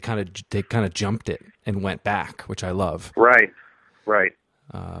 2000s. They kind of jumped it and went back, which I love. Right.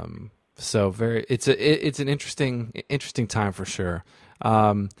 So it's an interesting time for sure.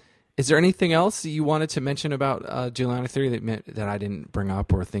 Is there anything else you wanted to mention about Juliana Theory that I didn't bring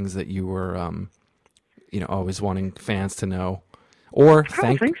up, or things that you were always wanting fans to know, or I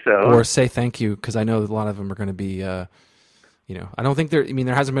don't think so. or say thank you, because I know a lot of them are going to be I don't think there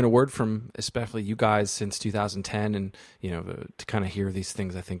hasn't been a word from especially you guys since 2010, and to kind of hear these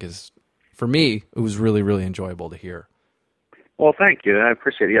things I think is for me, it was really, really enjoyable to hear. Well, thank you. I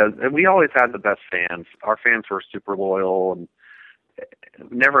appreciate it. Yeah, and we always had the best fans. Our fans were super loyal and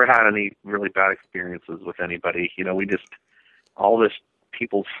never had any really bad experiences with anybody. You know, we just, all this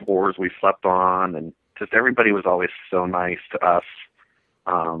people's floors we slept on, and just everybody was always so nice to us.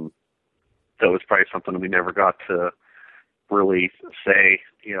 That was probably something we never got to really say,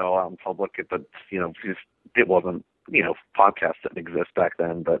 you know, out in public, but, you know, just, it wasn't, you know, podcasts didn't exist back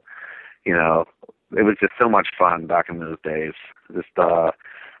then, but, you know, it was just so much fun back in those days. Just, I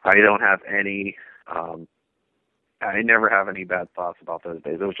don't have any, I never have any bad thoughts about those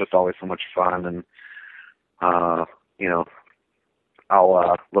days. It was just always so much fun, and, you know,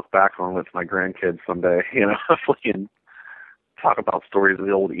 I'll look back on with my grandkids someday, you know, hopefully, and talk about stories of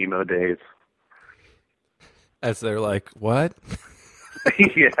the old emo days. As they're like, what?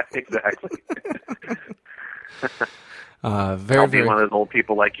 Yeah, exactly. I'll be one of those old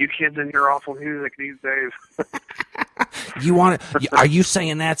people like, you kids and your awful music these days. You want it? Are you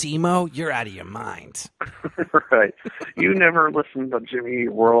saying that's emo? You're out of your mind. Right. You never listened to Jimmy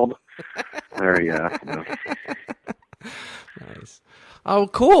Eat World. There you go. Nice. Oh,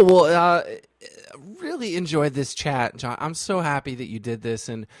 cool. Well, really enjoyed this chat, John. I'm so happy that you did this,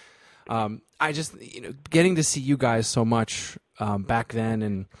 and I just, you know, getting to see you guys so much back then,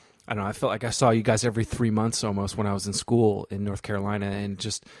 and I don't know, I felt like I saw you guys every 3 months almost when I was in school in North Carolina, and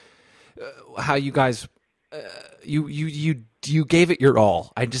just how you guys, you gave it your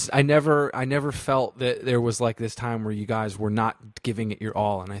all. I never felt that there was like this time where you guys were not giving it your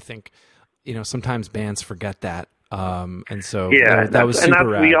all, and I think, you know, sometimes bands forget that. And so yeah, that was super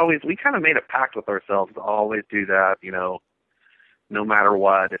rad. We kind of made a pact with ourselves to always do that, you know, no matter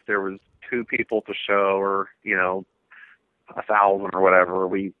what. If there was 2 people to show, or, you know, 1,000 or whatever,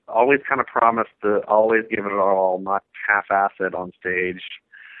 we always kind of promised to always give it our all, not half-ass it on stage.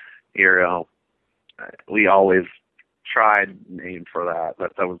 You know, we always tried and aimed for that.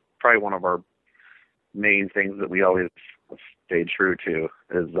 That was probably one of our main things that we always stayed true to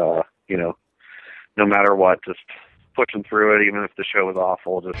is, you know, no matter what, just pushing through it, even if the show was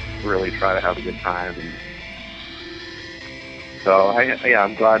awful, just really try to have a good time. And so,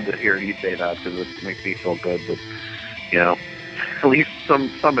 I'm glad to hear you say that, because it makes me feel good that, you know, at least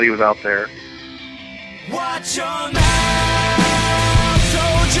somebody was out there. Watch your mouth,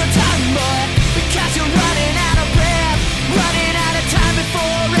 hold your tongue, boy, because you're running out of breath, running out of time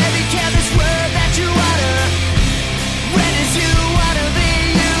before every careless word that you utter. When is you wanna be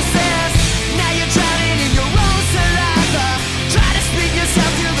useless? Now you're drowning in your own saliva. Try to speak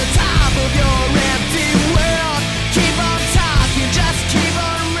yourself to the top of your empty world. Keep on talking, just keep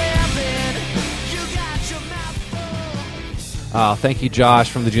on rambling. You got your mouth full. Thank you, Josh,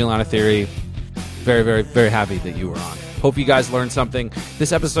 from the Juliana Theory. Very, very, very happy that you were on. Hope you guys learned something.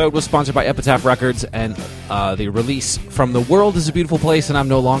 This episode was sponsored by Epitaph Records and the release from The World is a Beautiful Place and I'm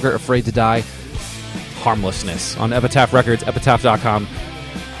No Longer Afraid to Die, Harmlessness, on Epitaph Records, epitaph.com.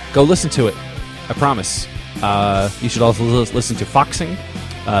 Go listen to it. I promise. You should also listen to Foxing.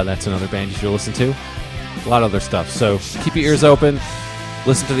 That's another band you should listen to. A lot of other stuff. So keep your ears open.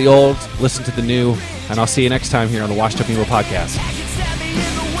 Listen to the old, listen to the new, and I'll see you next time here on the Washed Up Emo Podcast.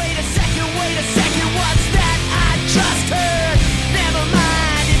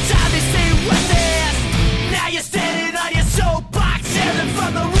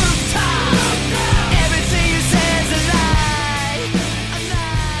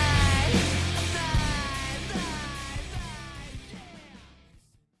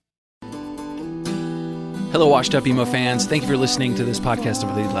 Hello, Washed Up Emo fans. Thank you for listening to this podcast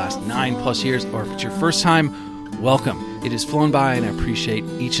over the last 9+ years, or if it's your first time, welcome. It has flown by, and I appreciate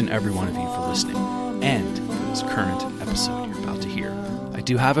each and every one of you for listening. And for this current episode you're about to hear, I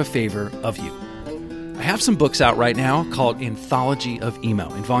do have a favor of you. I have some books out right now called Anthology of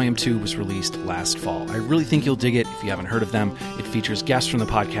Emo, and Volume 2 was released last fall. I really think you'll dig it if you haven't heard of them. It features guests from the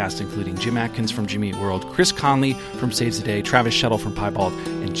podcast, including Jim Atkins from Jimmy Eat World, Chris Conley from Saves the Day, Travis Shettle from Piebald,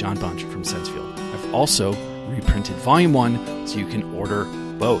 and John Bunch from Sensefield. I've also reprinted Volume 1 so you can order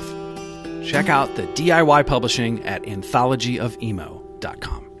both. Check out the DIY publishing at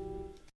anthologyofemo.com.